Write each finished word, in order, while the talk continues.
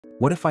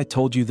What if I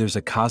told you there's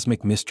a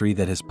cosmic mystery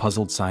that has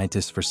puzzled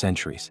scientists for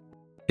centuries?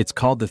 It's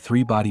called the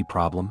three-body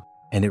problem,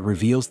 and it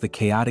reveals the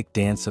chaotic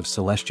dance of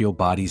celestial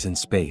bodies in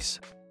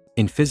space.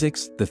 In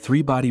physics, the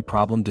three-body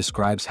problem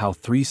describes how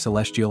three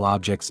celestial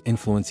objects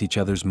influence each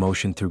other's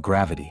motion through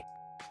gravity.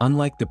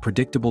 Unlike the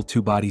predictable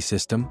two-body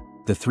system,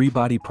 the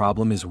three-body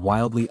problem is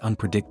wildly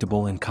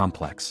unpredictable and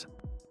complex.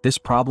 This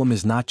problem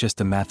is not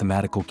just a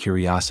mathematical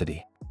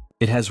curiosity.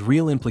 It has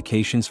real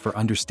implications for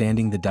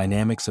understanding the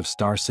dynamics of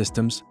star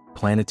systems,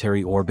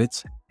 planetary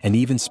orbits, and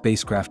even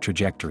spacecraft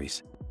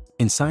trajectories.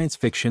 In science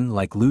fiction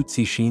like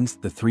liucixin's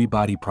The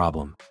Three-Body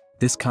Problem,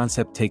 this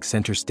concept takes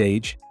center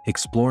stage,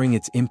 exploring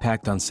its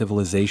impact on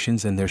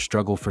civilizations and their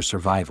struggle for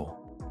survival.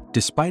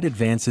 Despite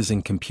advances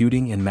in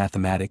computing and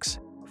mathematics,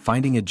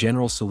 finding a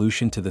general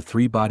solution to the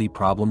three-body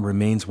problem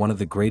remains one of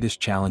the greatest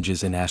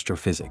challenges in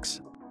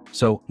astrophysics.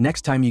 So,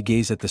 next time you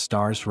gaze at the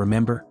stars,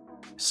 remember,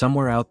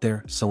 somewhere out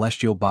there,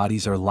 celestial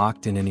bodies are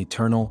locked in an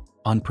eternal,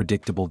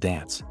 unpredictable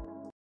dance.